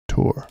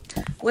tour.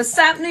 What's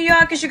up, New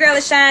York? It's your girl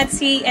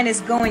Ashanti, and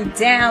it's going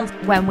down.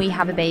 When we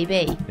have a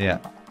baby,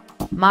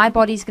 my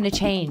body's going to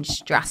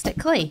change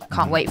drastically.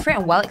 Can't wait for it.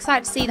 I'm well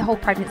excited to see the whole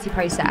pregnancy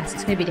process.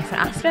 It's going to be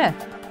different after.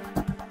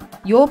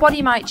 Your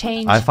body might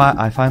change.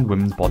 I find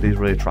women's bodies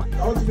really attractive.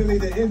 Ultimately,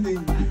 the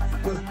ending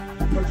was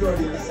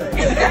majority of the same.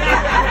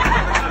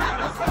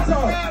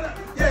 So,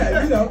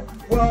 yeah, you know,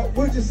 well,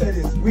 we'll just say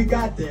this. We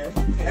got there,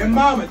 and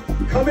Mama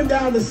coming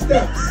down the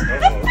steps.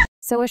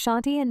 So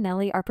Ashanti and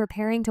Nelly are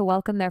preparing to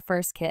welcome their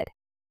first kid.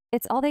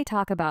 It's all they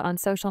talk about on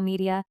social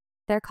media.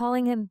 They're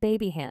calling him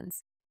baby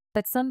hands.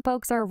 But some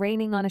folks are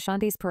raining on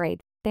Ashanti's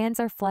parade. Fans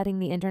are flooding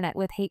the internet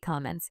with hate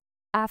comments.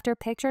 After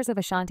pictures of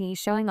Ashanti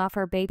showing off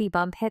her baby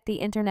bump hit the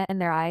internet in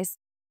their eyes,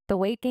 the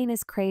weight gain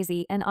is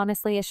crazy, and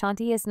honestly,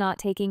 Ashanti is not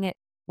taking it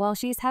while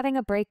she's having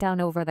a breakdown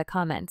over the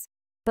comments.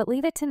 But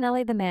leave it to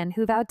Nelly, the man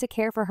who vowed to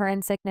care for her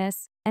in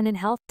sickness and in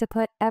health to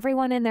put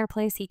everyone in their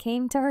place. He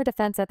came to her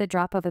defense at the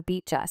drop of a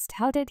beat. Just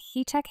how did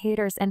he check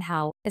haters, and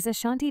how is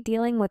Ashanti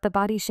dealing with the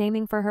body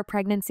shaming for her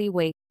pregnancy?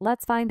 Wait,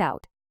 let's find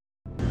out.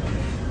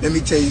 Let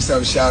me tell you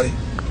something, shawty.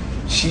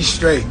 She's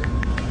straight.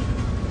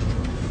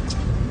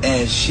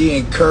 And she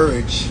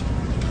encourages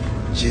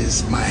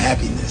my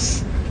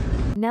happiness.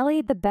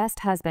 Nelly, the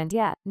best husband.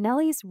 Yeah,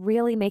 Nelly's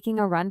really making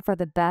a run for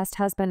the Best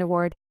Husband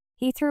award.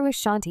 He threw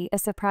Ashanti a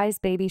surprise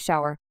baby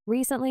shower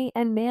recently,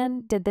 and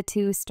man, did the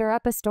two stir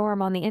up a storm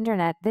on the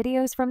internet.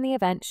 Videos from the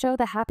event show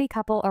the happy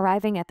couple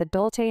arriving at the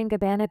Dolce &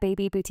 Gabbana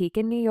baby boutique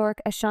in New York.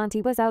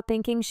 Ashanti was out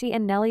thinking she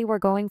and Nelly were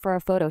going for a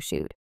photo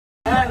shoot.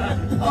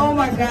 Oh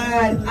my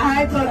God,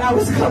 I thought I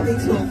was coming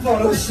to a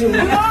photo shoot.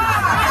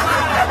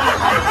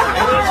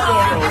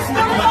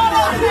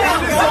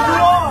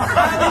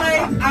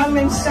 I'm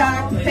in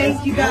shock.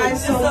 Thank you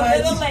guys so much. A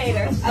little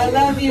later. I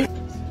love you.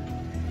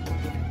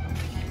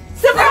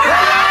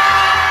 Surprise!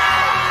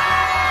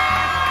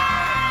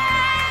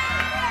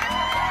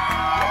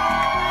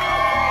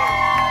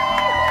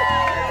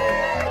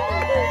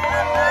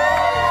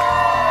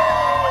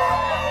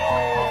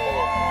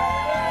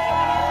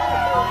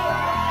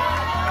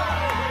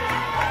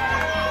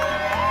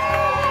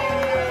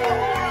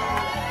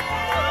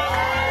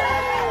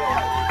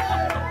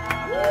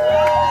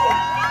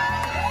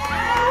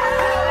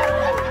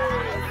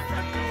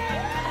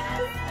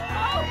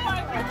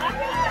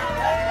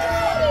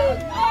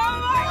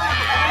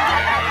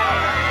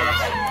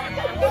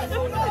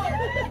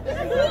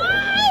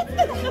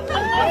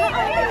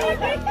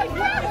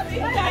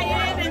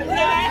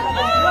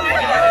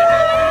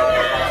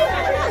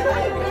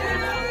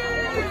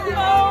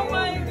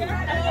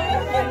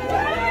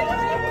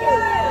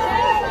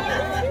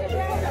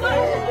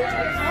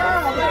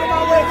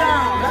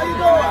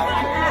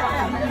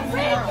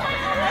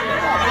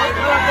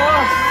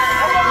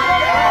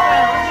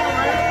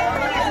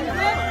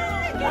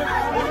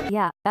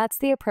 Yeah, that's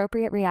the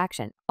appropriate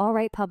reaction. All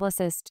right,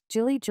 publicist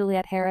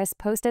Juliette Harris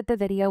posted the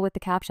video with the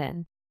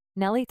caption,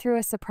 "Nelly threw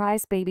a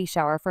surprise baby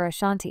shower for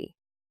Ashanti.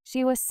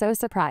 She was so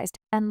surprised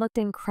and looked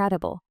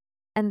incredible."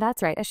 And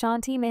that's right,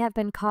 Ashanti may have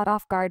been caught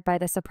off guard by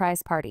the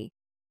surprise party,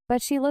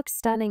 but she looked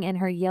stunning in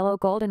her yellow,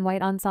 gold, and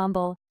white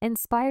ensemble,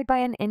 inspired by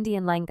an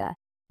Indian lehenga.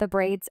 The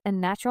braids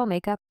and natural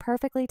makeup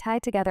perfectly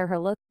tied together her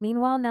look.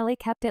 Meanwhile, Nelly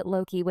kept it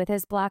low-key with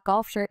his black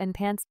golf shirt and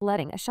pants,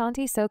 letting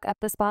Ashanti soak up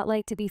the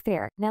spotlight. To be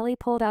fair, Nelly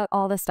pulled out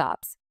all the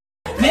stops.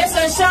 Miss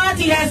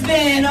Ashanti has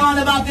been on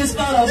about this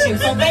photo shoot,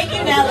 so thank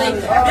you, Nelly.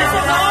 This is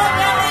all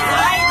Nelly's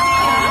idea.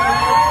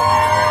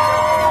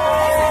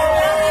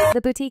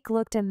 The boutique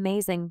looked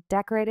amazing,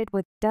 decorated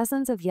with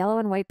dozens of yellow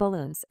and white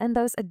balloons and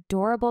those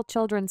adorable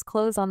children's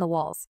clothes on the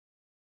walls.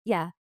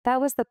 Yeah,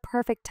 that was the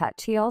perfect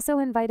touch. He also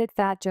invited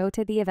Fat Joe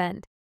to the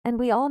event, and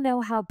we all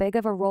know how big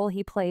of a role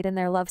he played in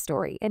their love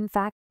story. In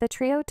fact, the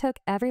trio took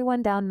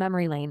everyone down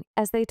memory lane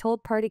as they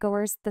told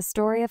partygoers the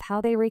story of how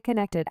they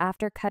reconnected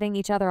after cutting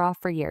each other off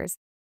for years.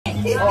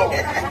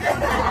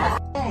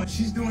 Oh,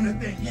 she's doing her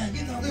thing. Yeah,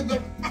 you know,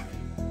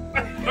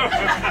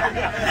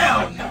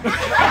 hell no.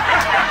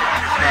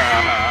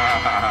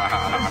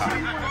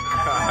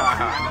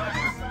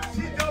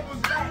 She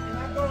doubles back, and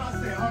I know I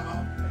said,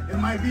 it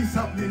might be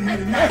something in here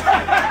tonight. I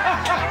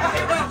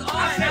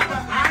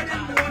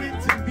didn't want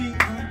it to be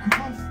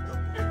uncomfortable.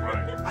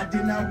 I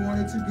did not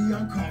want it to be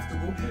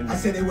uncomfortable. I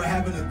said they were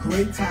having a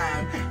great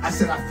time. I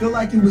said I feel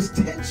like it was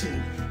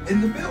tension in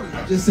the building.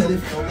 I just said it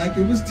felt like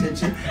it was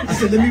tension. I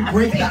said, let me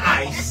break the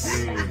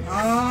ice.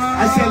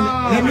 I said,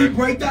 let me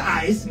break the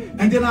ice.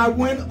 And then I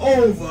went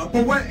over.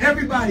 But what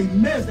everybody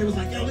missed, they was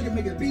like, yo, look at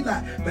Make It Be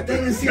Like. But they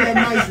didn't see that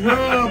nice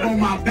rub on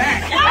my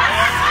back.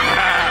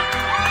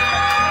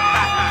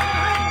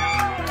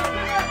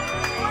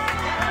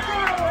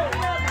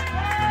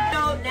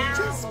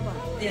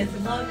 There's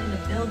love in the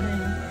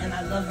building, and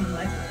I love him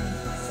like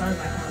my son,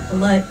 like my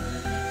blood,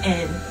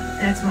 and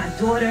that's my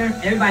daughter.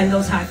 Everybody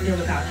knows how I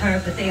feel about her,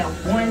 but they are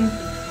one,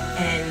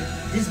 and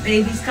this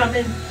baby's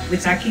coming,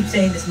 which I keep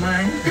saying is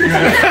mine.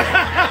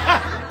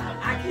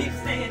 I keep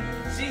saying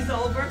she's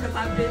over because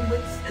I've been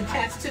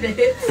attached to the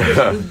hips since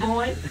she was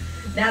born,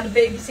 Now the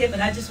baby's here, but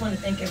I just want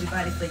to thank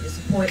everybody for your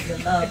support, your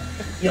love.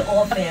 You're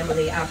all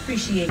family. I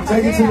appreciate you.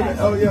 Take it to the,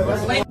 oh yeah,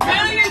 that's $1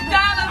 million baby.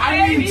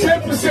 I need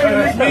 10% of this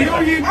 $1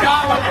 million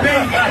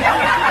baby.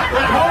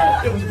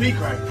 No, it was me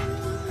crying.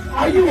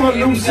 Are you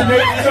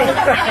hallucinating?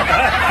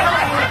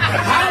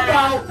 How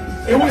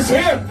about it was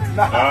him?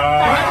 No.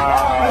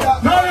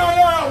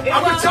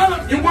 I'm gonna tell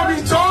him. You want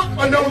me to talk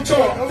or no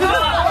talk?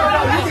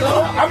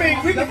 I mean,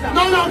 we can.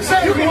 No, I'm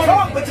saying you can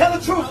talk, but tell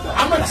the truth.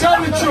 I'm gonna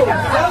tell the truth.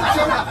 Tell the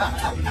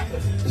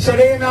truth. So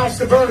they announced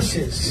the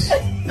verses.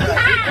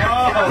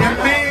 That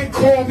man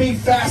called me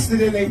faster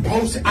than they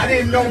posted. I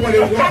didn't know what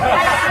it was.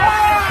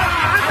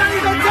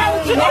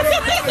 He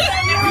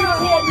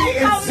called me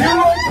in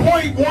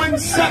 0.1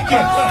 seconds.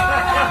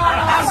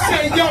 I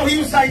said, yo, he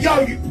was like, yo,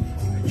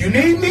 you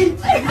need me?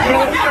 So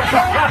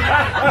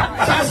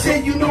I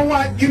said, you know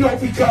what?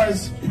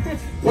 Because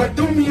what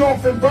threw me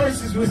off in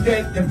verses was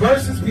that the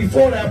verses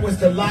before that was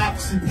the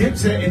Locks and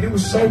Dipset, and it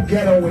was so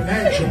ghetto in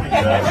that joint.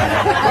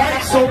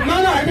 Right? So,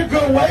 no, in a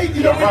good way.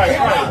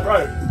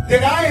 Right.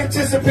 That I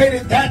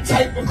anticipated that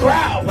type of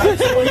crowd. Like,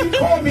 so when he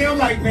called me, I'm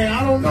like, man,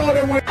 I don't know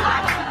that way.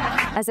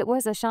 As it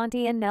was,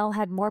 Ashanti and Nell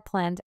had more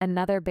planned,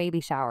 another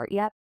baby shower.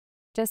 Yep.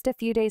 Just a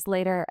few days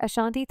later,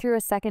 Ashanti threw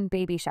a second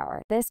baby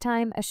shower. This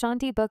time,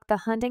 Ashanti booked the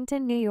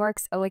Huntington, New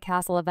York's Oa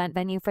Castle event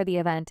venue for the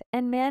event,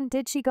 and man,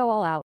 did she go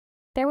all out.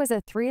 There was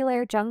a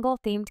 3-layer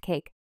jungle-themed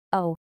cake.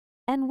 Oh,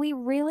 and we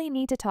really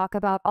need to talk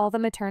about all the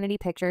maternity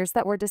pictures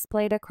that were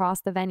displayed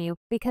across the venue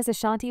because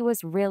Ashanti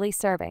was really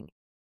serving.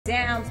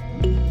 Down.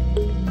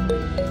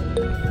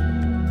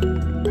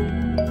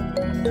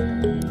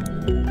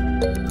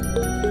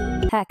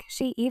 Heck,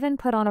 she even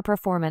put on a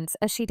performance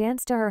as she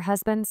danced to her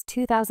husband's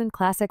 2000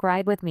 classic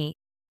Ride With Me.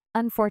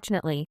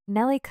 Unfortunately,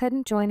 Nelly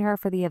couldn't join her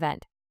for the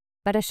event,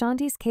 but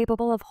Ashanti's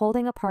capable of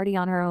holding a party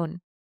on her own.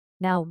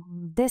 Now,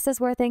 this is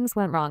where things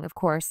went wrong, of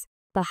course.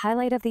 The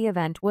highlight of the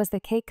event was the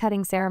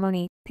cake-cutting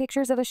ceremony.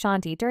 Pictures of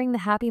Ashanti during the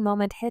happy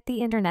moment hit the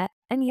internet,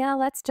 and yeah,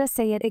 let's just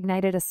say it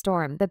ignited a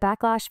storm. The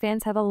Backlash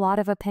fans have a lot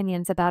of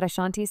opinions about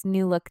Ashanti's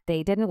new look.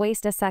 They didn't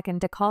waste a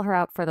second to call her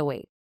out for the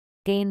weight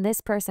gain.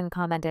 This person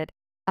commented,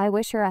 I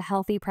wish her a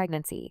healthy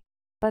pregnancy.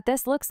 But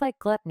this looks like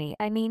gluttony.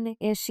 I mean,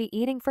 is she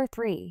eating for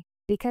 3?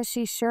 Because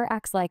she sure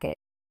acts like it.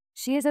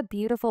 She is a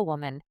beautiful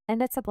woman,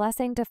 and it's a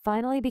blessing to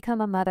finally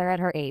become a mother at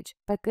her age.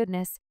 But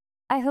goodness,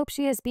 I hope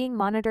she is being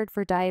monitored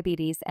for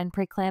diabetes and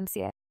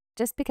preeclampsia.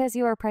 Just because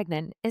you are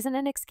pregnant isn't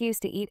an excuse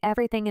to eat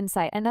everything in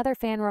sight. Another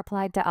fan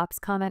replied to Up's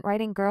comment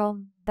writing,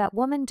 girl, that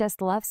woman just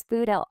loves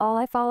food.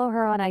 I follow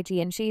her on IG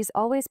and she's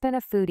always been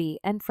a foodie,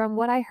 and from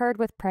what I heard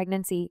with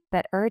pregnancy,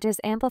 that urge is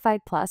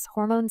amplified plus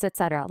hormones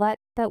etc. Let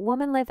that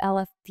woman live.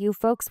 A few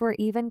folks were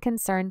even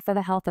concerned for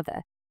the health of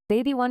the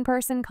baby. One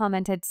person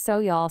commented, so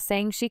y'all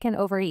saying she can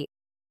overeat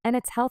and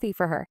it's healthy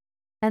for her.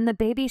 And the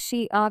baby,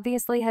 she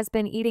obviously has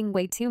been eating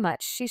way too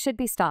much. She should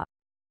be stopped.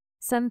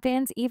 Some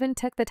fans even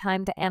took the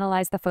time to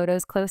analyze the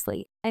photos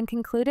closely and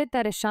concluded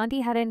that Ashanti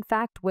had in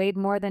fact weighed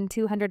more than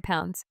 200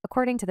 pounds,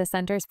 according to the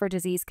Centers for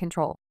Disease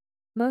Control.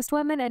 Most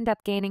women end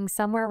up gaining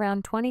somewhere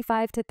around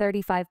 25 to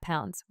 35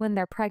 pounds when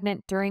they're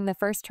pregnant. During the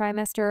first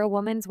trimester, a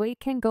woman's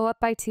weight can go up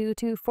by 2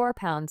 to 4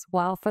 pounds,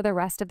 while for the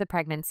rest of the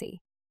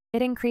pregnancy,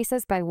 it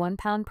increases by 1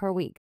 pound per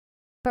week.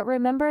 But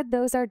remember,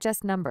 those are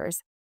just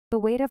numbers. The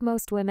weight of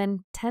most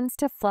women tends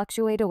to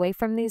fluctuate away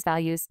from these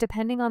values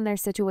depending on their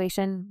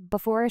situation.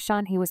 Before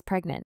Ashanti was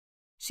pregnant,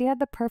 she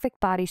had the perfect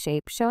body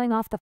shape, showing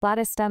off the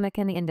flattest stomach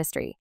in the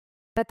industry.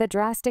 But the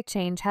drastic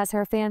change has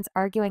her fans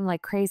arguing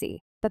like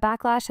crazy. The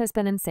backlash has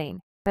been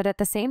insane, but at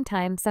the same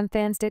time, some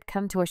fans did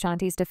come to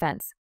Ashanti's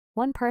defense.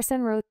 One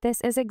person wrote,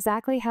 this is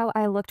exactly how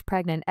I looked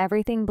pregnant.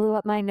 Everything blew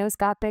up, my nose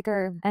got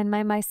bigger, and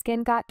my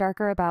skin got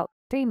darker. About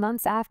 3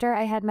 months after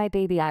I had my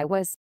baby, I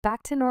was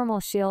back to normal.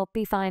 She'll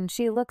be fine.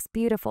 She looks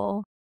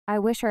beautiful. I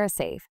wish her a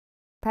safe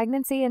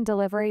pregnancy and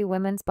delivery.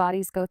 Women's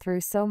bodies go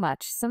through so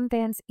much. Some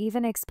fans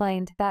even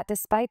explained that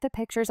despite the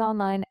pictures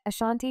online,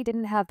 Ashanti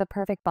didn't have the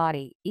perfect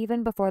body,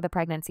 even before the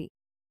pregnancy.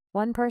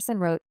 One person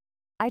wrote,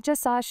 I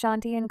just saw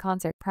Ashanti in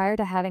concert prior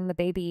to having the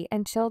baby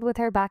and chilled with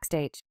her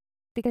backstage.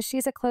 Because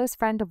she's a close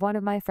friend of one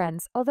of my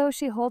friends. Although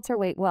she holds her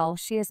weight well,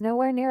 she is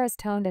nowhere near as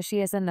toned as she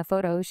is in the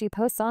photo she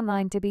posts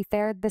online. To be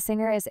fair, the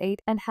singer is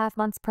 8.5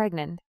 months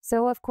pregnant,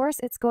 so of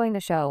course it's going to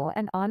show.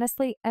 And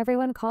honestly,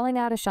 everyone calling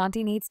out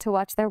Ashanti needs to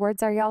watch their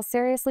words. Are y'all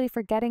seriously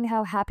forgetting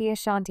how happy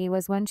Ashanti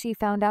was when she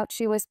found out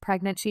she was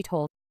pregnant? She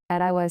told,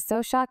 and I was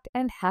so shocked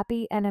and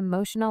happy and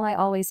emotional. I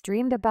always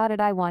dreamed about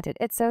it. I wanted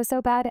it so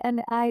bad,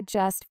 and I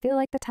just feel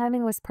like the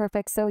timing was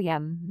perfect. So yeah,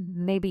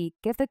 maybe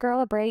give the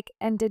girl a break.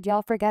 And did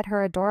y'all forget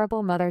her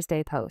adorable Mother's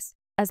Day post?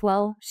 As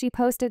well, she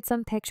posted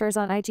some pictures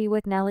on IG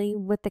with Nelly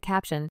with the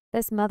caption,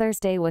 this Mother's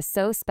Day was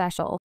so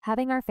special.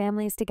 Having our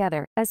families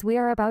together as we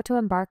are about to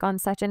embark on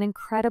such an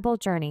incredible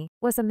journey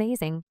was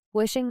amazing.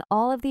 Wishing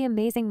all of the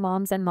amazing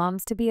moms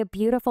to be a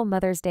beautiful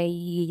Mother's Day.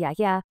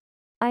 Yeah.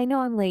 I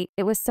know I'm late.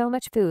 It was so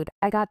much food.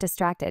 I got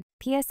distracted.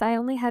 P.S. I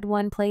only had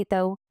 1 plate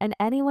though, and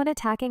anyone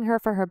attacking her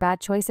for her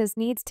bad choices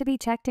needs to be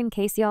checked. In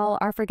case y'all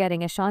are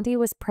forgetting, Ashanti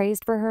was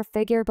praised for her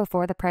figure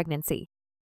before the pregnancy.